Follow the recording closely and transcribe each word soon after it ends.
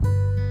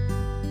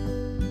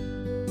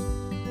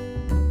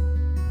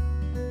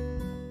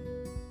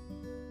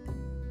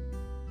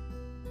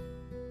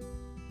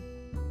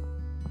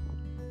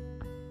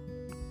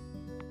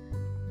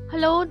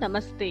Hello,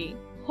 Namaste.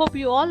 Hope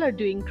you all are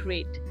doing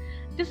great.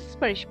 This is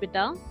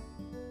Parishpita.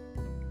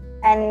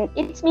 And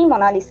it's me,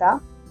 Mona Lisa.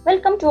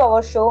 Welcome to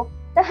our show,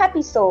 The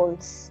Happy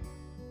Souls.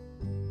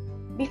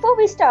 Before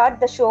we start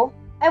the show,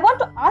 I want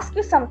to ask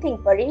you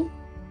something, Pari.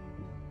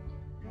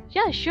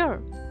 Yeah,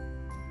 sure.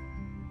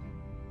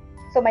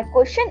 So, my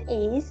question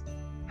is,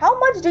 how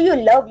much do you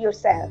love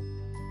yourself?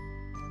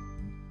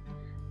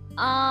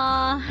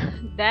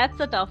 That's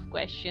a tough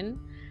question.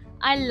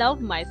 I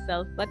love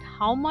myself, but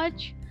how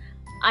much?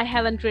 I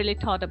haven't really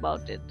thought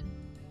about it.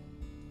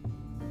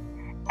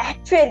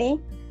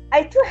 Actually,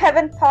 I too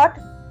haven't thought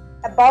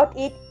about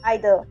it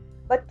either.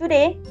 But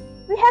today,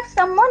 we have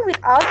someone with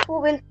us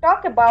who will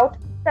talk about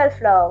self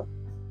love.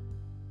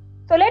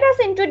 So, let us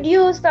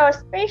introduce our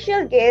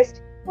special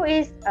guest who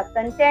is a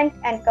content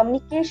and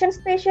communication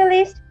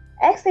specialist,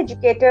 ex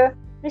educator,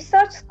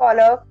 research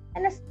scholar,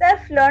 and a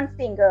self learned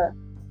singer.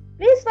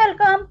 Please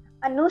welcome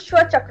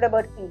Anushwa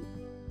Chakrabarti.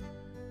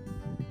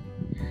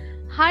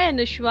 Hi,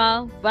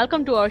 Anushwa.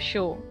 Welcome to our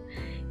show.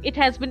 It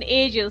has been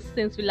ages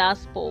since we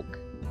last spoke.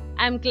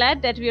 I'm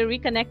glad that we are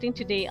reconnecting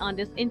today on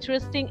this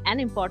interesting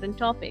and important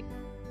topic.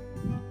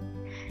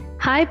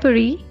 Hi,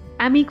 Pari.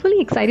 I'm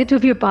equally excited to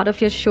be a part of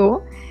your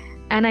show.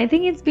 And I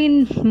think it's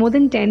been more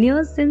than 10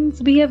 years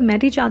since we have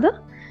met each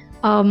other.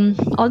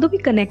 Although we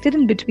connected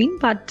in between,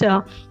 but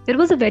it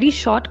was a very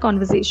short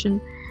conversation.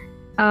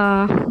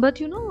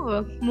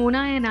 Mona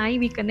and I,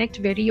 we connect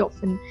very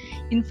often.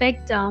 In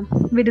fact,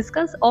 we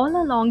discuss all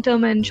our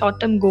long-term and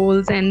short-term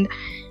goals and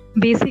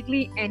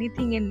basically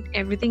anything and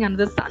everything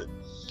under the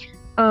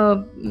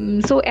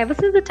sun. So ever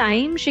since the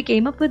time she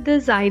came up with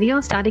this idea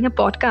of starting a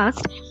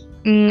podcast,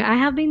 I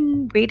have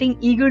been waiting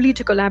eagerly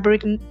to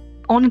collaborate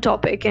on a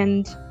topic,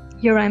 and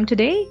here I am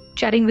today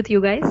chatting with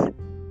you guys.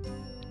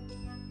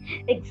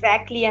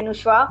 Exactly,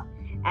 Anushwa.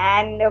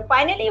 And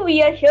finally,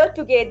 we are here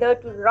together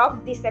to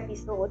rock this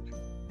episode.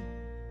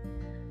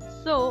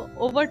 So,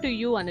 over to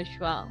you,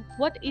 Anushwa.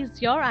 What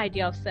is your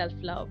idea of self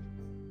love?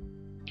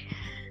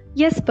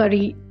 Yes,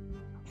 Pari.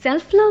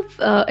 Self-love,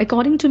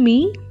 according to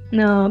me,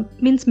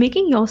 means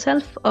making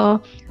yourself a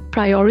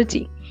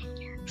priority.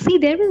 See,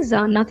 there is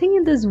nothing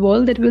in this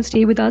world that will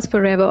stay with us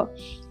forever.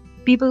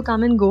 People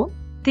come and go.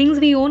 Things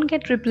we own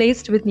get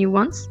replaced with new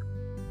ones.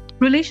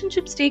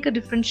 Relationships take a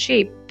different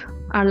shape.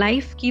 Our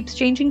life keeps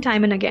changing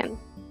time and again.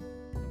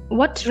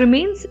 What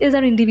remains is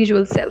our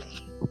individual self,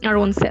 our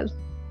own self.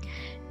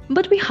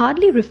 But we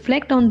hardly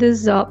reflect on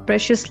this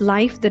precious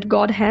life that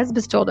God has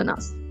bestowed on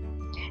us.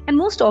 And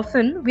most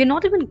often, we're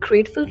not even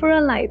grateful for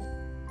our life,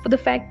 for the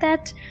fact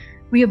that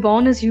we are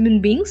born as human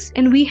beings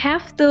and we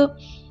have the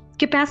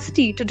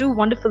capacity to do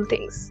wonderful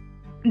things.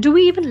 Do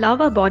we even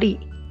love our body?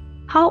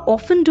 How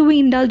often do we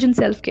indulge in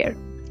self-care?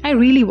 I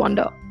really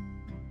wonder.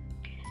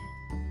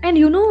 And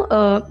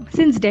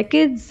since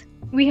decades,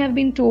 we have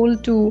been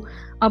told to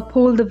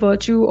uphold the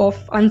virtue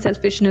of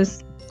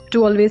unselfishness,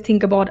 to always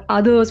think about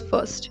others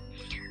first.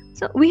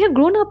 So we have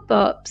grown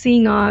up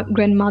seeing our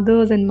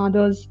grandmothers and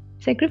mothers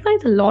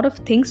sacrifice a lot of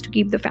things to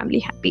keep the family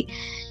happy.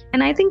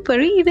 And I think,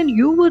 Pari, even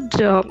you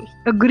would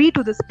agree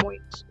to this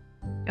point.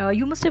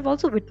 You must have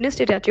also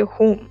witnessed it at your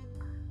home.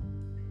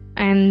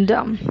 And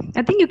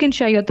I think you can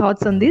share your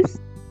thoughts on this.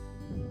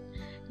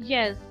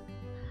 Yes,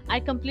 I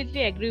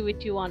completely agree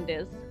with you on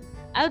this.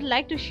 I would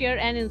like to share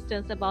an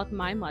instance about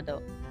my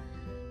mother.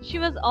 She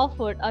was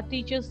offered a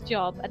teacher's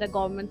job at a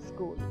government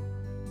school,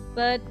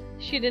 but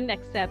she didn't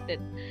accept it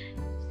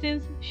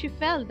since she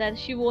felt that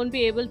she won't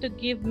be able to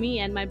give me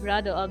and my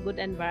brother a good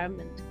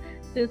environment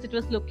since it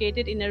was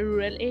located in a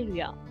rural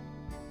area.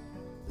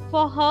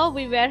 For her,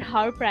 we were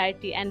her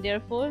priority, and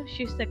therefore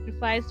she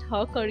sacrificed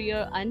her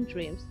career and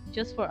dreams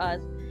just for us,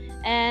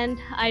 and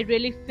I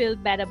really feel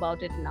bad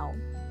about it now.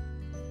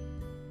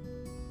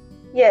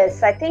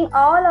 Yes, I think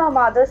all our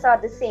mothers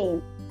are the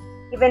same.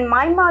 Even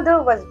my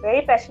mother was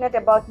very passionate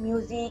about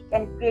music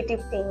and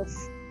creative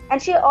things, and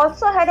she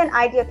also had an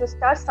idea to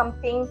start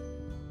something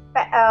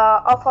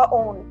of her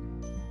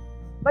own.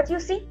 But you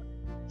see,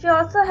 she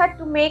also had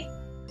to make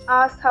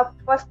us her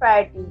first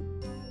priority.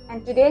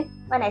 And today,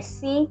 when I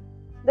see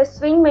the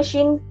swing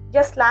machine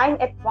just lying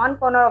at one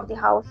corner of the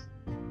house,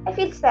 I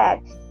feel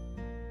sad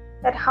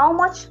that how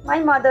much my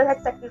mother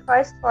had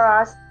sacrificed for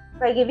us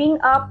by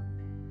giving up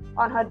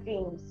on her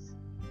dreams.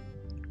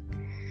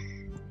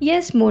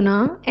 Yes,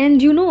 Mona. And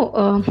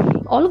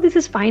all of this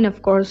is fine,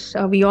 of course.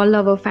 We all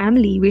love our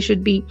family. We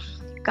should be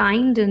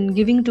kind and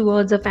giving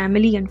towards our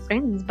family and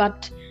friends.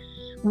 But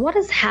what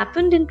has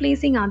happened in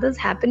placing others'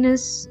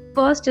 happiness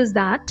first is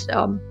that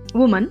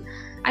woman,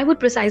 I would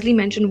precisely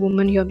mention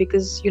women here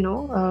because,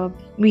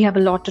 we have a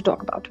lot to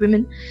talk about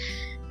women.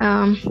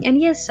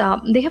 And yes,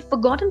 they have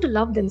forgotten to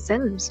love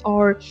themselves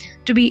or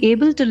to be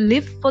able to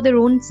live for their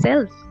own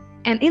self.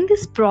 And in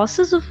this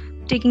process of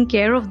taking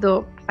care of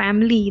the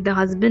family, the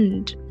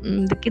husband,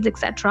 the kids,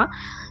 etc.,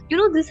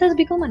 this has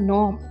become a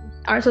norm.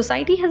 Our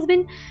society has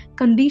been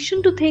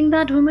conditioned to think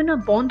that women are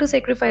born to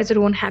sacrifice their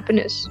own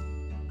happiness.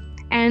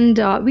 And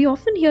we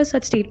often hear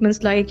such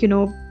statements like,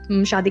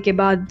 शादी के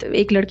बाद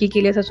एक लड़की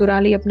के लिए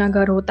ससुराल ही अपना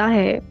घर होता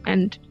है,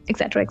 and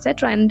etc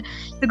etc, and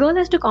the girl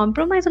has to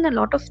compromise on a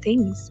lot of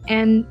things,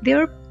 and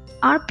there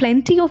are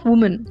plenty of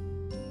women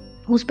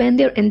who spend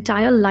their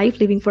entire life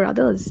living for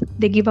others.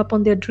 They give up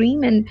on their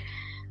dream and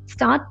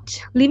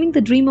start living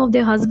the dream of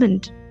their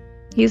husband,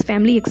 his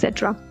family,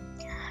 etc.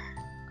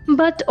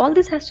 But all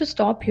this has to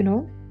stop,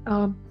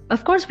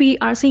 of course, we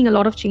are seeing a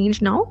lot of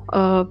change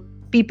now.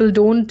 People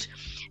don't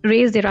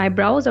raise their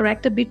eyebrows or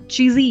act a bit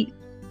cheesy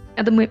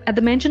at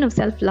the mention of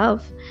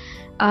self-love.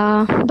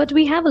 But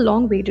we have a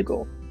long way to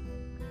go.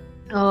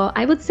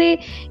 I would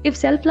say, if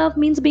self-love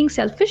means being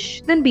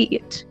selfish, then be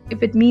it.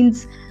 If it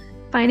means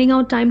finding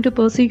out time to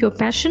pursue your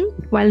passion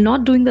while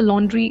not doing the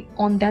laundry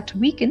on that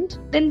weekend,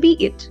 then be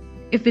it.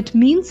 If it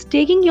means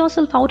taking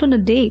yourself out on a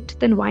date,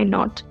 then why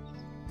not?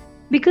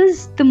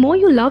 Because the more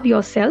you love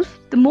yourself,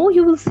 the more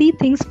you will see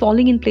things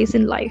falling in place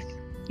in life.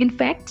 In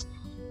fact,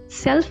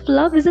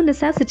 self-love is a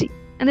necessity,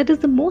 and it is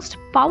the most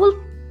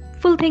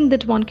powerful thing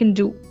that one can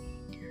do.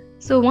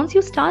 So once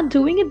you start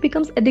doing it,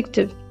 becomes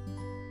addictive.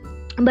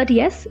 But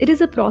yes, it is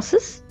a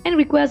process and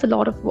requires a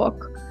lot of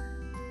work.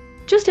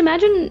 Just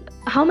imagine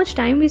how much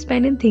time we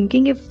spend in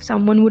thinking if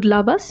someone would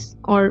love us,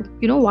 or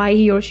why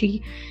he or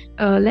she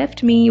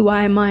left me,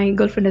 why my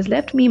girlfriend has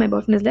left me, my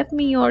boyfriend has left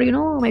me, or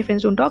my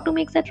friends don't talk to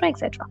me, etc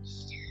etc.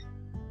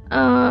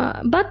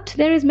 But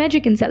there is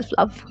magic in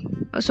self-love.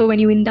 So when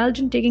you indulge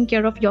in taking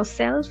care of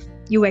yourself,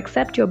 you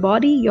accept your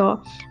body,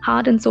 your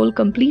heart and soul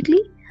completely,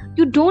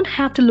 you don't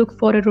have to look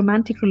for a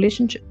romantic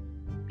relationship.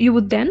 You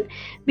would then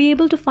be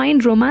able to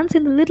find romance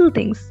in the little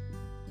things.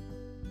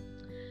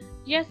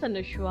 Yes,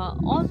 Anushwa,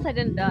 all said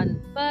and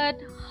done. But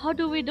how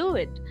do we do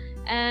it?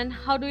 And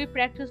how do we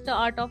practice the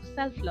art of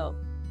self love?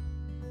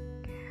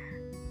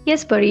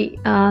 Yes, Pari,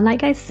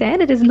 like I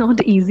said, it is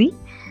not easy.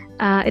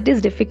 It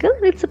is difficult,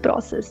 it's a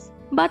process.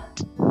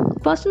 But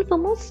first and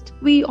foremost,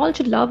 we all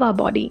should love our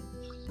body.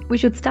 We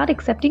should start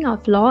accepting our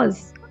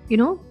flaws,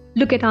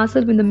 look at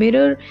ourselves in the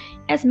mirror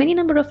as many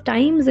number of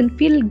times and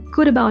feel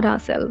good about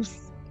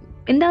ourselves.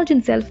 Indulge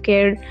in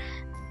self-care,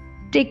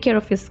 take care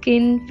of your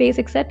skin, face,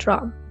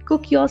 etc.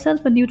 Cook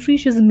yourself a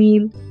nutritious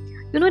meal.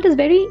 It is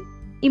very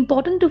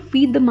important to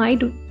feed the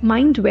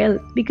mind well,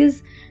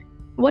 because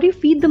what you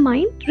feed the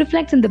mind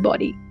reflects in the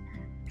body.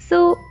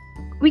 So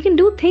we can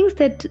do things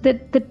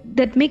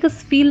that make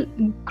us feel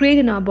great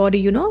in our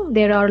body.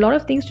 There are a lot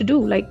of things to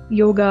do, like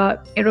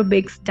yoga,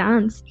 aerobics,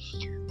 dance,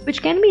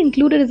 which can be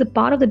included as a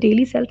part of the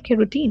daily self-care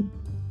routine.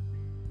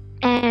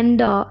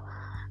 And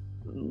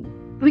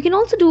we can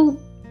also do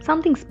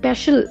something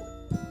special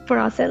for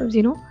ourselves.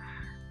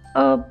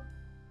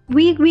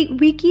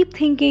 We keep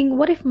thinking,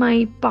 what if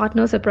my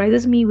partner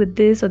surprises me with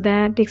this or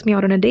that, takes me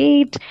out on a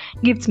date,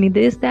 gives me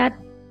this, that?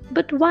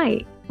 But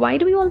why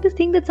do we always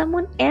think that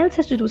someone else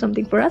has to do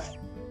something for us?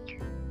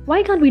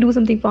 Why can't we do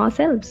something for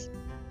ourselves?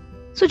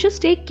 So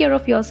just take care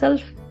of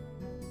yourself.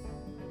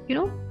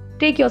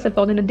 Take yourself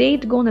out on a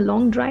date, go on a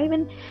long drive,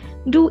 and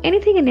do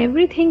anything and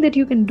everything that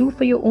you can do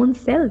for your own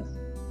self.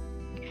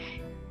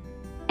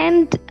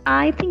 And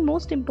I think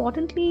most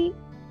importantly,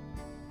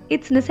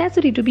 it's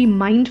necessary to be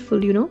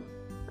mindful,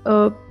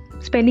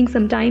 spending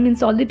some time in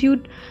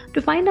solitude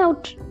to find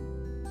out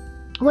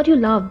what you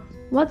love,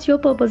 what's your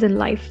purpose in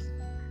life,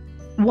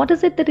 what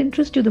is it that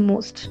interests you the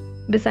most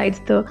besides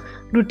the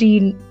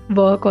routine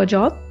work or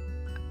job.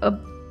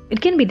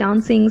 It can be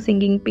dancing,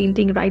 singing,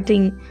 painting,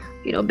 writing,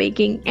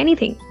 baking,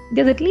 anything.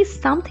 There's at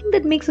least something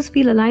that makes us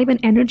feel alive and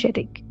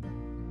energetic.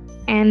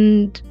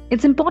 And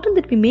it's important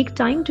that we make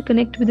time to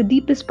connect with the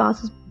deepest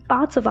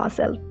parts of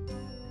ourselves,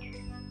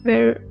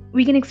 where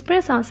we can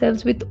express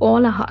ourselves with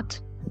all our heart.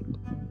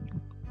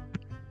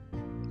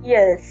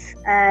 Yes,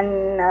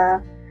 and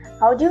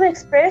how do you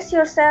express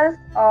yourself,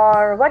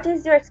 or what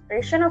is your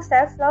expression of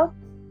self-love?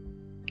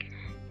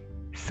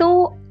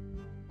 So,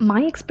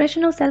 my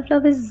expression of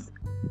self-love is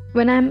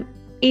when I'm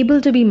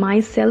able to be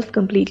myself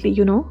completely,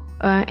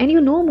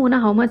 and Mona,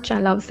 how much I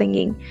love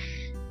singing.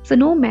 So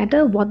no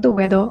matter what the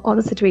weather or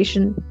the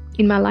situation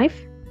in my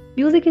life,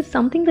 music is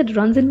something that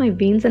runs in my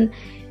veins and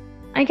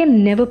I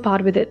can never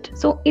part with it.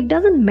 So it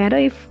doesn't matter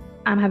if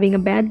I'm having a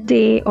bad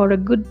day or a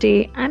good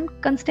day, I'm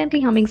constantly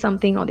humming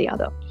something or the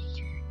other.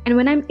 And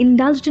when I'm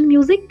indulged in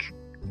music,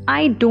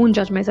 I don't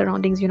judge my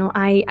surroundings,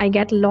 I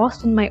get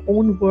lost in my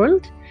own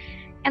world,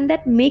 and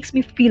that makes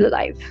me feel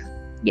alive.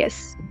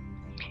 Yes.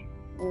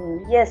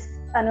 Yes,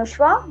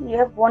 Anushwa, you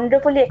have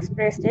wonderfully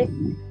expressed it.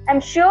 I'm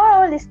sure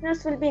our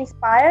listeners will be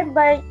inspired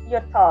by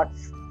your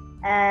thoughts.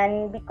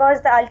 And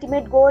because the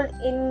ultimate goal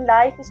in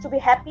life is to be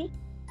happy,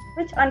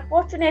 which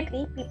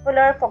unfortunately people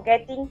are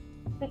forgetting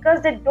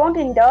because they don't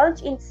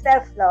indulge in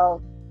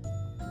self-love.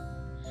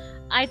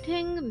 I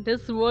think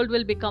this world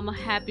will become a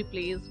happy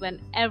place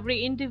when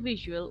every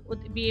individual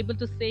would be able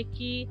to say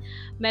कि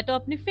मैं तो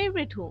अपनी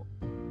favorite हूँ.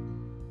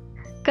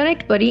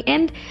 Correct, buddy.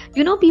 And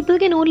people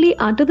can only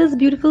utter this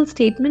beautiful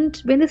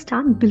statement when they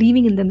start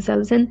believing in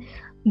themselves and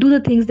do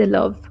the things they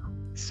love.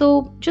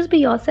 So just be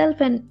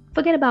yourself and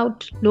forget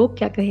about log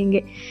kya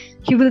kahenge.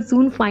 You will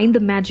soon find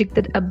the magic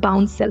that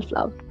abounds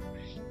self-love.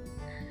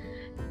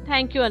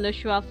 Thank you,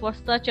 Anushwa, for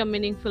such a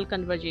meaningful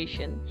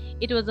conversation.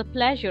 It was a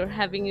pleasure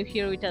having you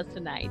here with us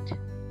tonight.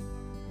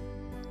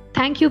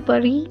 Thank you,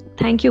 Pari.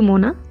 Thank you,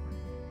 Mona.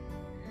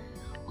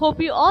 Hope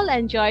you all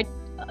enjoyed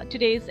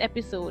today's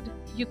episode.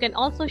 You can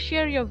also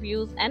share your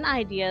views and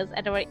ideas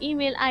at our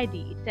email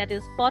ID, that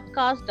is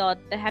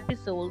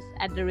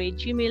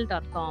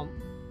podcast.thehappysouls@gmail.com.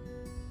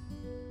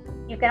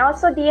 You can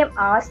also DM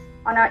us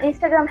on our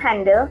Instagram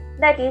handle,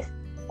 that is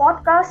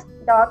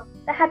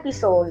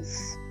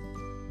podcast.thehappysouls.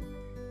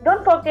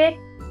 Don't forget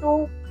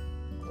to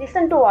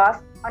listen to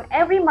us on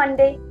every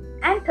Monday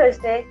and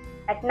Thursday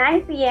at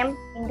 9 p.m.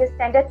 Indian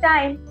Standard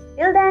Time.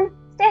 Till then,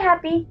 stay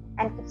happy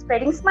and keep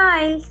spreading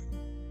smiles.